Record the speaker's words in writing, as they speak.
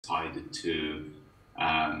decided to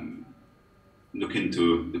look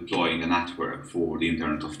into deploying a network for the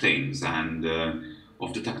Internet of Things, and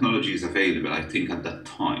of the technologies available, I think at that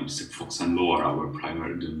time Sigfox and LoRa were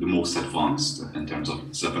primarily the most advanced in terms of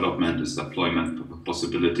its development, its deployment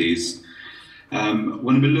possibilities.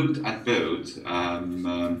 When we looked at both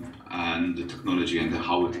and the technology and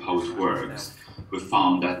how it works, we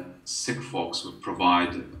found that Sigfox would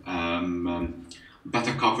provide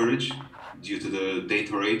better coverage due to the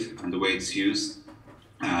data rate and the way it's used.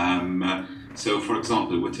 So, for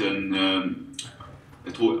example, within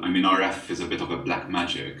RF is a bit of a black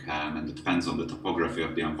magic, and it depends on the topography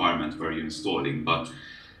of the environment where you're installing, but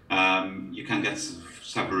you can get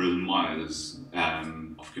several miles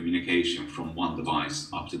of communication from one device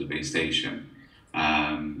up to the base station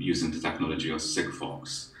using the technology of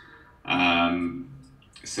Sigfox.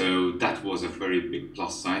 So that was a very big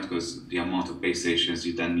plus side, because the amount of base stations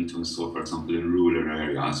you then need to install, for example, in rural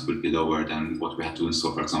areas will be lower than what we had to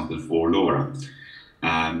install, for example, for LoRa.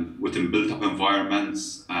 Within built-up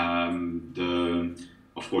environments,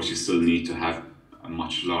 of course, you still need to have a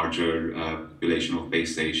much larger population of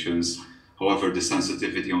base stations. However, the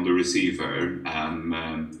sensitivity on the receiver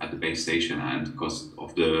at the base station end, because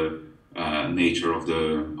of the nature of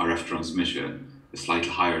the RF transmission, is slightly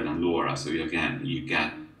higher than LoRa. So again, you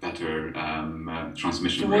get better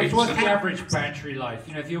transmission rates. So what's the average battery life?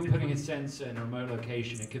 You know, if you're putting a sensor in a remote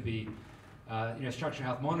location, it could be, structural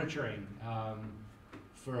health monitoring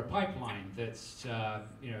for a pipeline that's,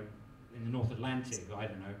 in the North Atlantic, I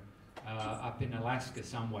don't know, up in Alaska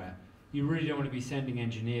somewhere. You really don't want to be sending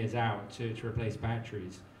engineers out to replace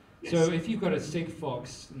batteries. Yes. So if you've got a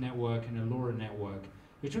Sigfox network and a LoRa network,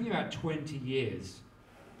 we're talking about 20 years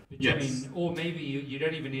between, yes. Or maybe you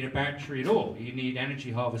don't even need a battery at all. You need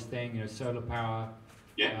energy harvesting, solar power.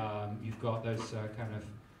 Yeah. You've got those kind of,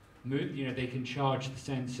 they can charge the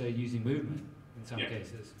sensor using movement in some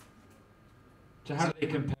cases. So how do they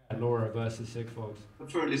compare LoRa versus Sigfox?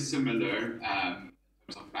 Fairly similar in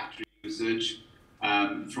terms of battery usage.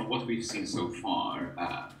 From what we've seen so far,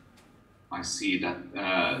 I see that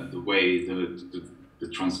the way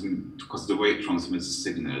because the way it transmits a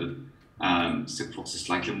signal, Sigfox is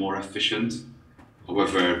slightly more efficient.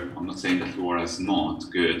 However, I'm not saying that LoRa is not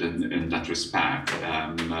good in that respect,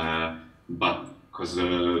 but because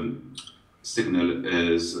the signal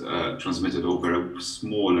is transmitted over a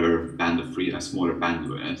smaller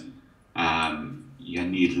bandwidth, you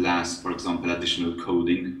need less, for example, additional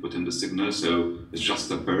coding within the signal, so it's just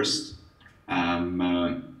a burst, and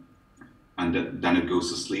then it goes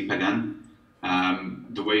to sleep again.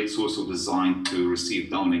 The way it's also designed to receive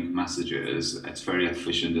downlink messages, it's very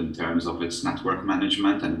efficient in terms of its network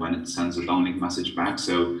management and when it sends a downlink message back.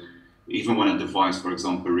 So even when a device, for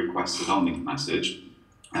example, requests a downlink message,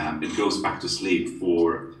 it goes back to sleep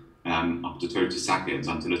for up to 30 seconds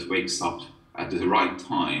until it wakes up at the right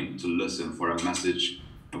time to listen for a message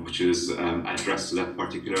which is addressed to that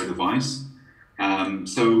particular device.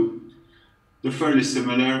 So they're fairly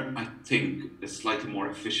similar. I think it's slightly more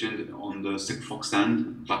efficient on the Sigfox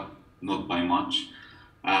end, but not by much.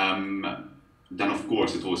 Then of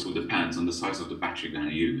course it also depends on the size of the battery you're going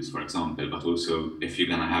to use, for example, but also if you're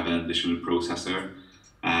going to have an additional processor.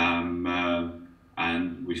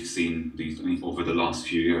 And we've seen these over the last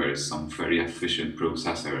few years, some very efficient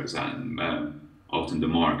processors out in the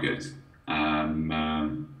market.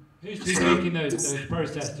 Who's making those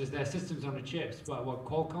processors? They're systems on the chips, but what,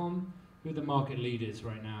 Qualcomm? Who are the market leaders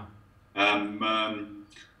right now?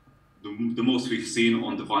 The most we've seen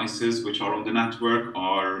on devices which are on the network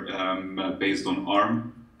are based on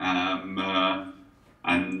ARM.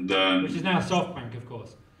 Which is now SoftBank, of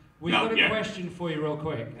course. We've got a question for you real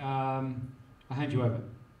quick. I'll hand you over.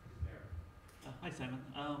 Hi Simon.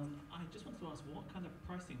 I just wanted to ask, what kind of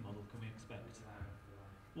pricing model can we expect?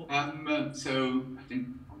 So I think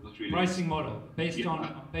I'm not really pricing model based on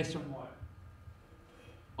what?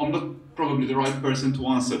 I'm not probably the right person to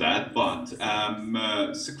answer that, but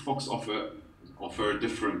Sigfox offer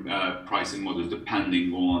different pricing models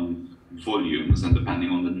depending on volumes and depending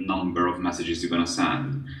on the number of messages you're going to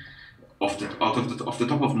send. Off the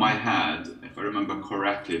top of my head, if I remember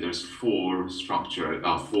correctly, there's four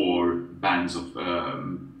bands of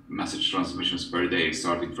message transmissions per day,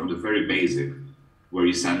 starting from the very basic, where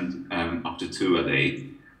you send up to 2 a day,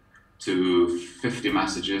 to 50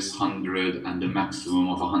 messages, 100, and the maximum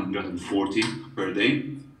of 140 per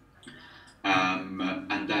day.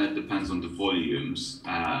 And then it depends on the volumes.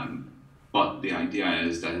 But the idea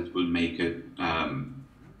is that it will make it a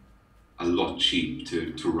lot cheap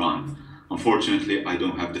to run. Unfortunately, I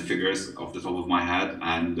don't have the figures off the top of my head,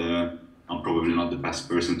 and I'm probably not the best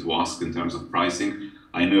person to ask in terms of pricing.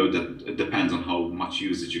 I know that it depends on how much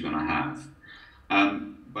usage you're going to have.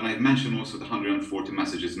 But I mentioned also the 140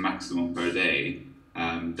 messages maximum per day.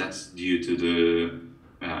 That's due to the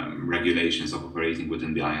regulations of operating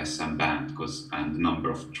within the ISM band, and the number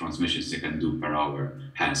of transmissions you can do per hour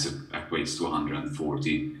hence equates to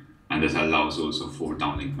 140, and this allows also for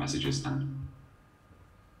downlink messages then.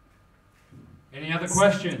 Any other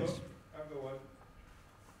questions? I've got one.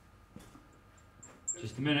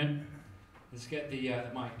 Just a minute. Let's get the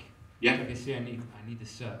mic. Yeah. Like I see, I need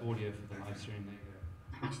this audio for the live stream. There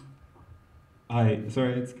you go. Hi,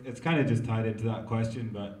 sorry, it's kind of just tied into that question,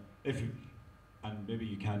 but and maybe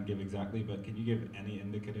you can't give exactly, but can you give any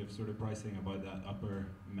indicative sort of pricing about that upper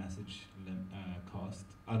message cost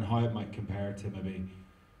and how it might compare to maybe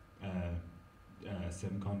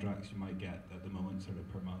SIM contracts you might get at the moment, sort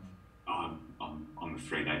of per month? I'm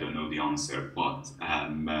afraid I don't know the answer, but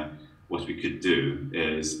what we could do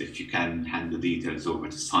is, if you can hand the details over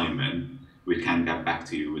to Simon, we can get back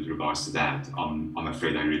to you with regards to that. I'm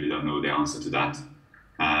afraid I really don't know the answer to that.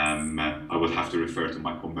 I would have to refer to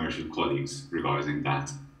my commercial colleagues regarding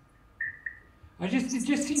that. It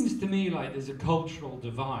just seems to me like there's a cultural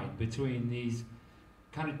divide between these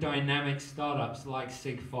kind of dynamic startups like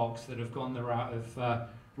Sigfox that have gone the route of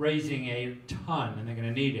raising a ton, and they're going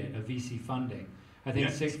to need it, of VC funding. I think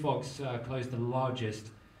Sigfox closed the largest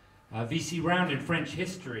VC round in French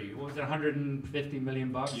history. What was it, 150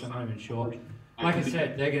 million bucks? I'm not even sure. Like I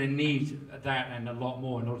said, they're going to need that and a lot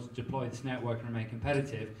more in order to deploy this network and remain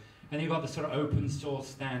competitive. And you've got the sort of open source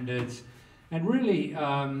standards. And really, you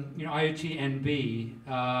know, IoT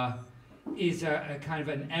NB is a kind of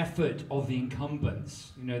an effort of the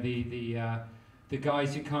incumbents. You know, the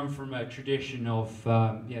guys who come from a tradition of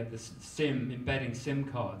the embedding SIM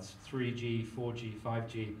cards, 3G, 4G,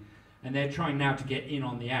 5G, and they're trying now to get in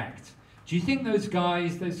on the act. Do you think those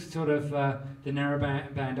guys, those sort of the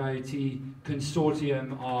narrowband IoT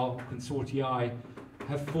consortium or consortii,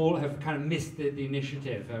 have kind of missed the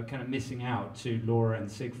initiative, are kind of missing out to LoRa and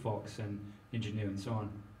Sigfox and Ingenu and so on?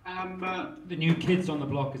 The new kids on the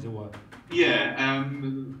block, as it were. Yeah,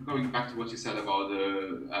 going back to what you said about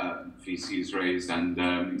the VCs raised, and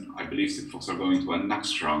I believe Sigfox are going to a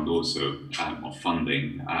next round also of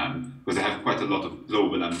funding, because they have quite a lot of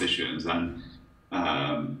global ambitions, and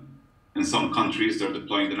in some countries they're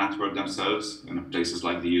deploying the network themselves. In places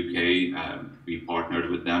like the UK, we partnered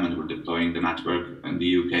with them and we're deploying the network in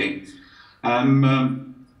the UK.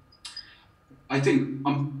 I think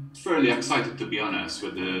I'm fairly excited, to be honest,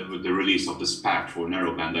 with the release of the spec for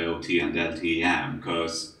narrowband IoT and LTE-M,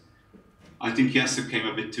 because I think, yes, it came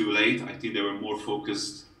a bit too late. I think they were more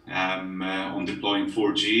focused on deploying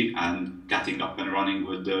 4G and getting up and running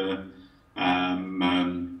with the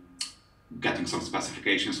getting some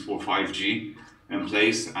specifications for 5G in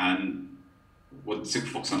place. And what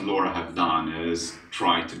Sigfox and LoRa have done is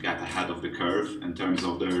try to get ahead of the curve in terms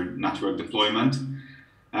of their network deployment.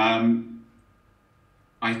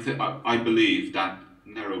 I believe that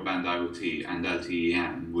narrowband IoT and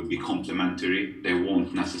LTE-M would be complementary. They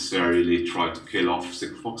won't necessarily try to kill off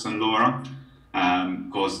Sigfox and LoRa,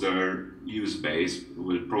 because their use base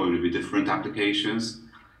will probably be different applications.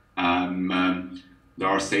 There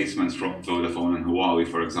are statements from Vodafone and Huawei,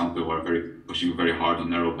 for example, who are pushing very hard on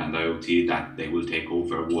narrowband IoT, that they will take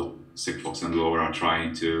over what Sigfox and LoRa are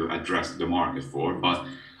trying to address the market for. But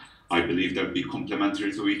I believe they'll be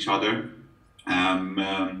complementary to each other.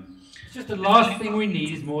 It's just the last thing we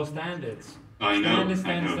need is more standards. I know.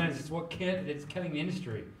 Standards. It's what it's killing the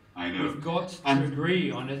industry. I know. We've got to agree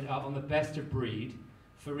on the best of breed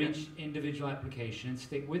for each individual application and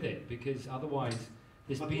stick with it, because otherwise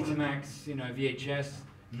this Betamax, VHS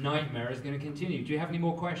nightmare is going to continue. Do you have any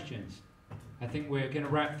more questions? I think we're going to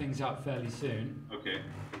wrap things up fairly soon. Okay.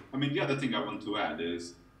 I mean, the other thing I want to add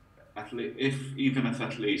is, even if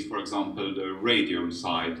at least, for example, the radio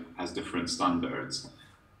side has different standards,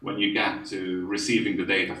 when you get to receiving the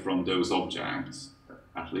data from those objects,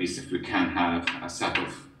 at least if we can have a set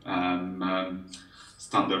of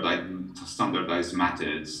standardized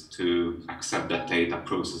methods to accept that data,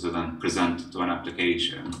 process it, and present it to an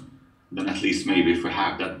application, then at least maybe if we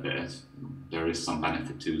have that bit, there is some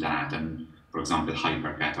benefit to that. And for example,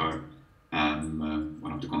 HyperCat are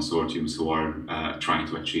one of the consortiums who are trying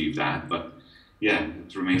to achieve that. But yeah,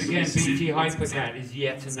 it remains to be seen. BT HyperCat is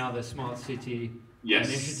yet another smart city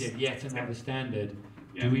initiative, yet another standard.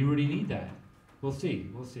 Yeah. Do we really need that? We'll see.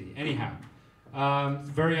 Anyhow,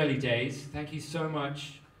 very early days. Thank you so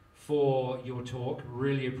much for your talk.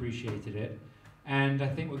 Really appreciated it. And I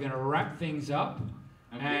think we're going to wrap things up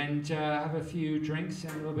and have a few drinks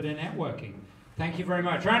and a little bit of networking. Thank you very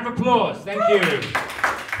much. Round of applause. Thank you.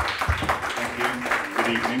 Thank you.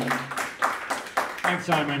 Good evening. Thanks,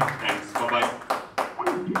 Simon. Thanks.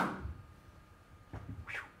 Bye-bye.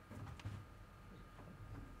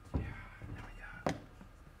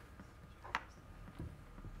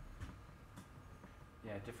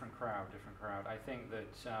 Yeah, different crowd. I think that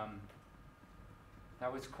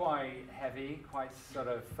that was quite heavy, quite sort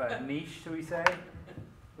of niche, shall we say?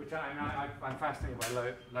 Which I'm fascinated by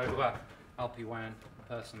low LP1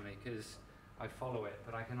 personally, because I follow it,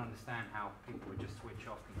 but I can understand how people would just switch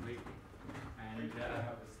off completely. And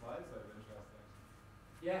have the slides that are interesting.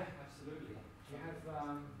 yeah, absolutely. Do you have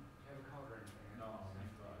a card or anything? No,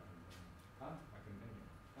 Huh? I can think.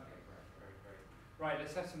 Okay, great. Right,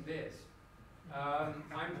 let's have some beers. I'm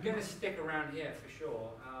going to stick around here for sure.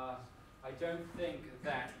 I don't think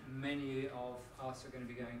that many of us are going to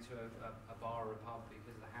be going to a bar or a pub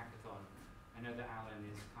because of the hackathon. I know that Alan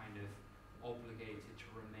is kind of obligated to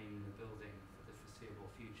remain in the building for the foreseeable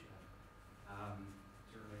future,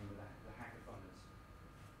 to remain with the hackathoners.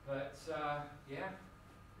 But yeah.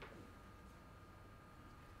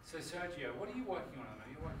 So Sergio, what are you working on?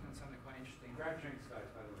 You're working on something quite interesting. Grab drinks, guys,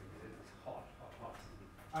 by the way, because it's hot.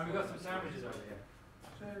 And we've got some sandwiches over here.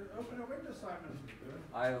 So open a window, Simon.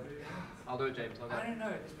 I'll do it, James. I'll do I it. don't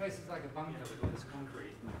know, this place is like a bunker with all this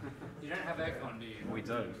concrete. You don't have aircon, do you? We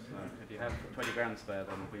don't. No. If you have 20 grand spare,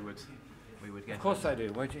 then we would get. Of course I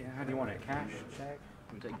do. How do you want it? Cash? Check?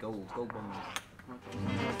 We take gold bonds.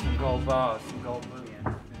 Some gold bars, some gold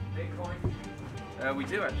bullion. Bitcoin? We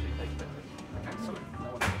do actually take Bitcoin. Excellent.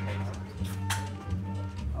 No one pays.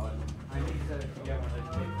 I need to get one of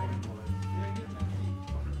those big things.